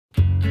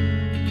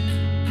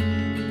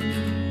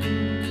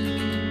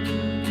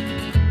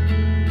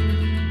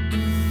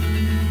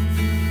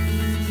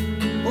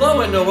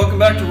Hello and welcome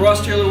back to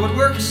Ross Taylor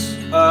Woodworks.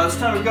 This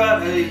time we've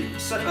got a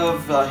set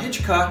of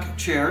Hitchcock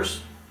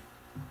chairs.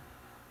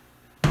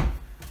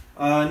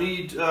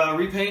 Need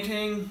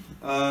repainting.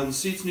 The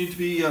seats need to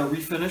be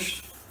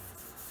refinished.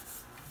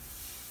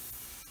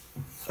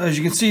 As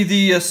you can see,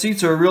 the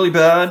seats are really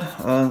bad.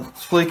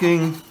 It's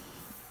flaking,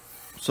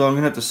 so I'm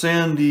going to have to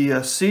sand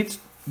the seats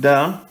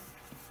down.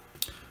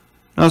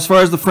 Now, as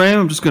far as the frame,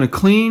 I'm just going to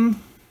clean,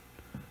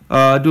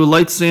 do a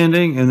light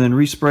sanding, and then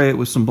respray it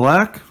with some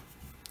black.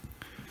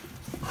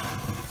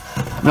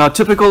 Now,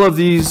 typical of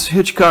these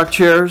Hitchcock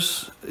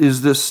chairs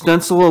is this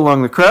stencil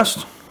along the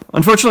crest.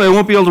 Unfortunately, I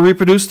won't be able to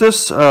reproduce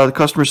this. The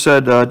customer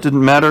said it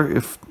didn't matter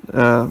if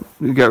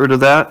we got rid of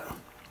that.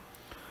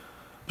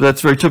 But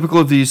that's very typical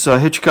of these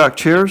Hitchcock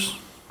chairs.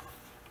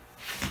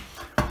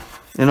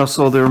 And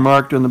also they're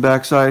marked on the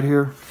back side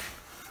here.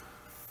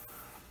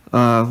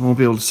 Won't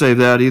be able to save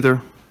that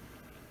either.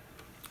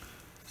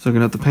 So I'm going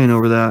to have to paint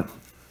over that.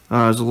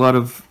 There's a lot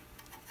of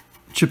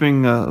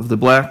chipping of the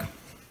black,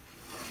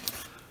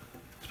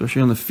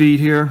 especially on the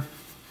feet here.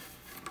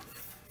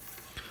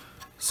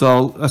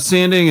 So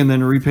sanding and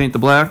then repaint the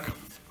black.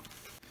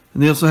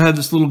 And they also had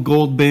this little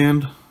gold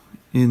band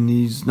in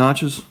these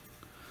notches.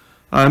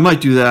 I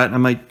might do that. I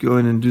might go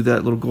in and do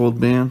that little gold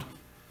band.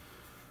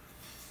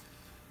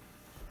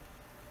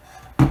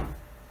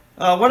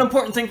 One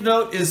important thing to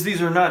note is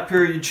these are not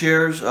period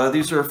chairs.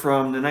 These are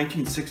from the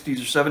 1960s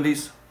or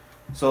 70s.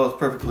 So it's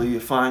perfectly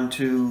fine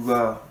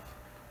to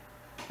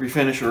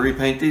refinish or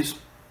repaint these.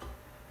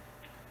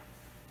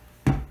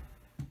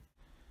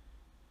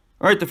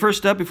 Alright, the first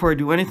step before I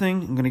do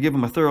anything, I'm going to give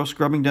them a thorough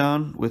scrubbing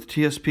down with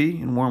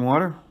TSP in warm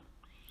water.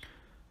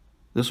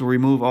 This will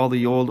remove all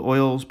the old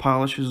oils,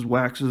 polishes,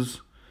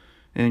 waxes,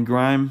 and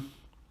grime.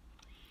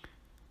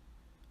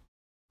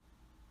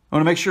 I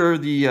want to make sure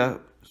the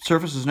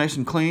surface is nice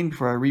and clean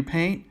before I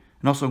repaint.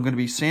 And also I'm going to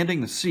be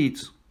sanding the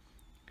seats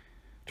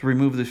to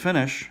remove the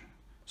finish,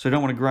 so I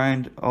don't want to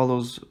grind all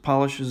those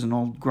polishes and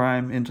old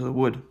grime into the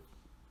wood.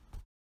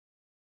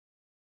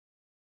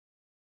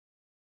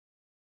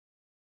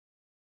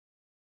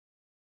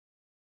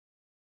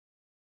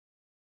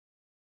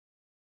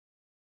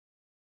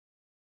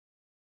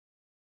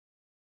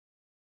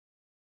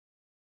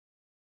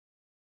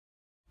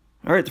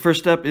 Alright, the first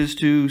step is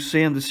to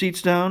sand the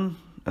seats down.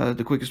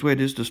 The quickest way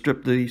to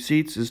strip the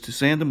seats is to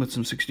sand them with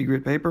some 60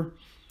 grit paper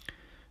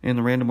and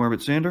the random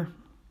orbit sander.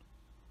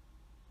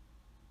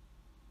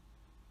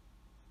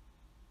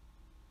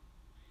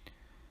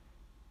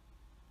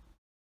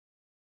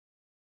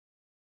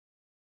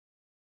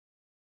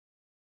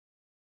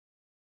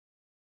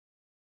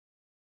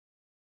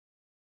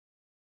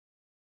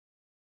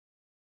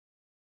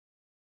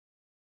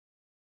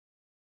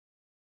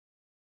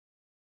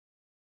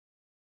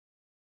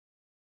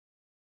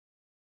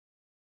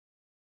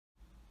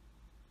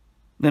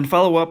 Then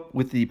follow up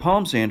with the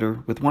palm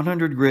sander with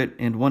 100 grit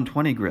and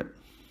 120 grit.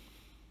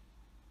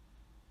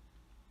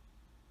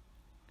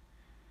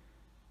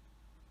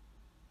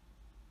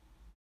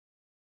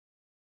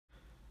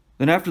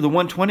 Then after the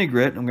 120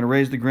 grit, I'm going to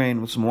raise the grain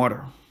with some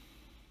water.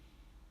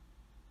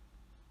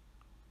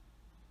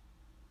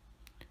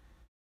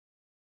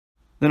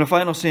 Then a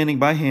final sanding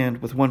by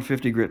hand with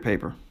 150 grit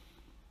paper.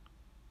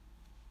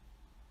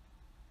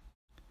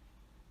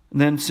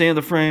 And then sand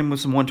the frame with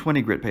some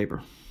 120 grit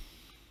paper.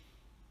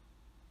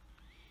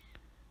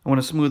 I want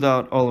to smooth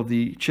out all of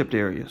the chipped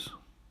areas.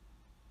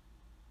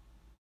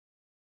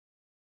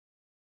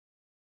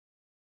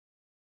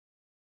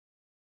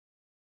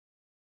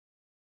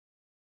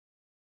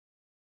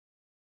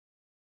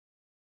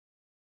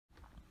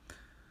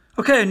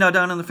 Okay, now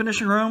down in the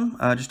finishing room,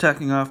 just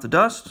tacking off the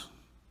dust.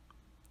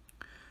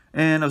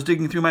 And I was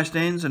digging through my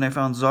stains and I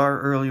found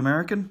Czar Early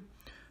American.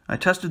 I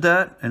tested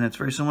that and it's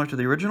very similar to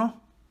the original.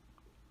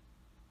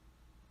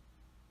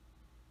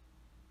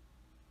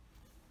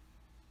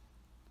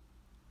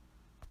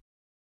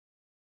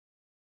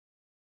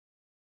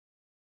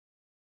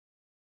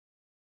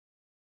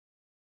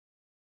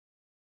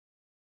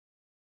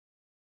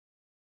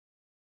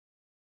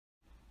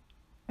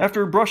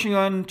 After brushing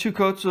on 2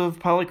 coats of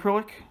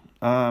polyacrylic,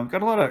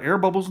 got a lot of air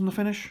bubbles in the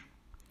finish.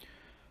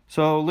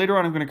 So later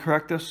on I'm going to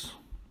correct this.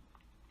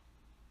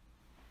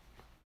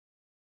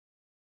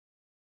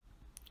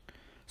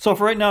 So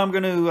for right now I'm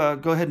going to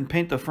go ahead and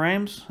paint the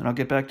frames, and I'll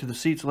get back to the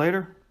seats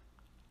later.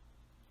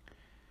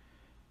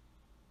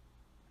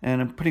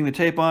 And I'm putting the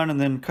tape on and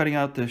then cutting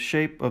out the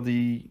shape of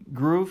the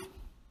groove.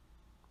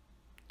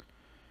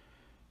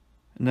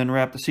 And then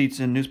wrap the seats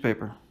in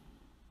newspaper.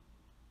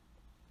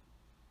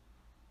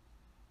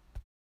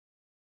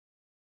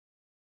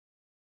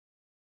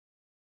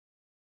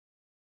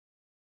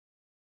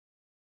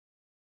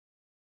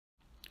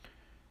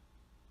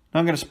 Now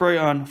I'm going to spray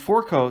on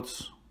 4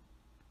 coats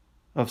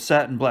of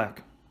satin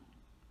black.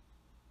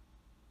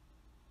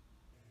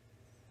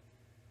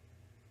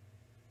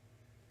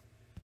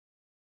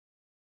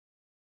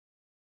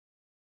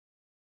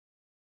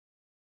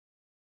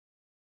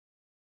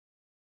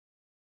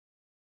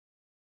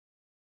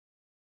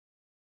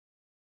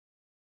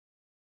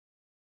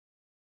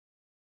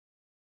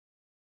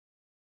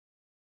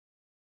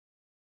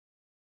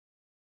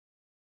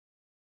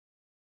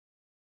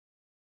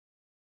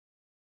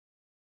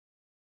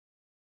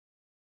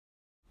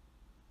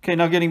 Okay,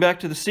 now getting back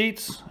to the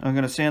seats, I'm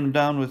going to sand them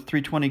down with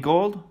 320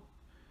 gold.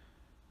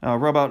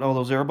 Rub out all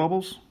those air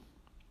bubbles.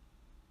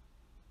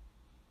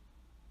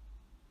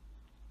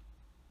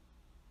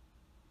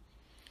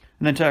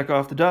 And then tack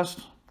off the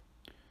dust.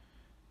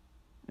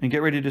 And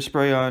get ready to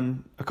spray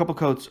on a couple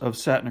coats of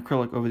satin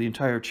acrylic over the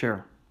entire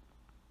chair.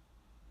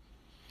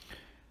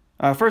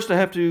 First I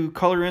have to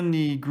color in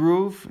the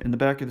groove in the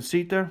back of the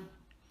seat there.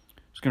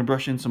 Just going to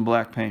brush in some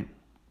black paint.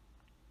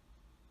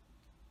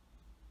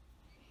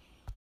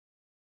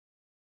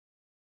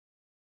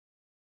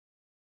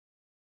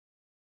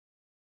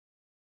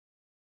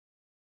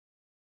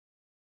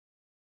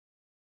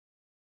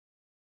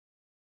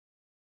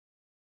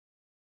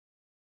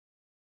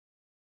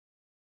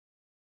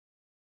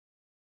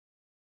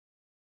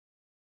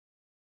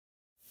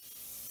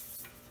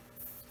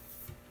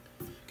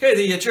 Okay,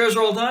 the chairs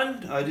are all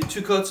done. I did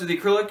 2 coats of the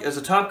acrylic as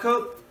a top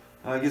coat.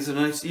 Gives it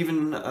a nice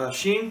even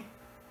sheen.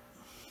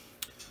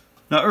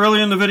 Now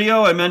earlier in the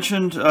video I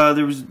mentioned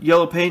there was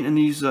yellow paint in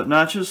these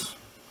notches.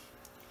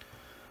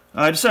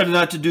 I decided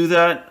not to do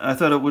that. I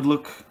thought it would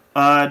look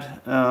odd.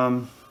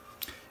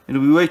 It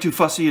would be way too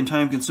fussy and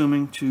time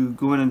consuming to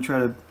go in and try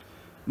to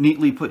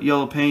neatly put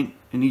yellow paint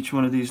in each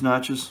one of these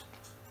notches.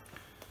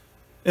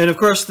 And of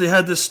course they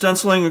had this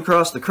stenciling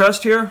across the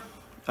crest here.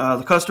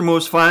 The customer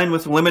was fine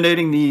with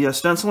eliminating the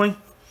stenciling.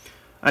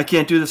 I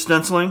can't do the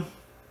stenciling.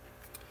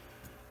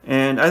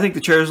 And I think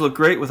the chairs look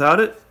great without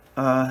it.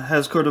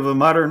 Has kind of a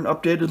modern,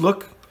 updated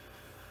look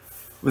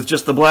with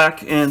just the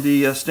black and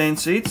the stained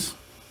seats.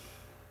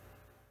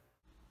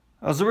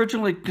 I was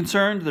originally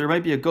concerned there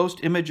might be a ghost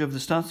image of the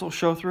stencil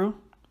show through,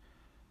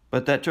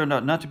 but that turned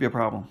out not to be a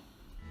problem.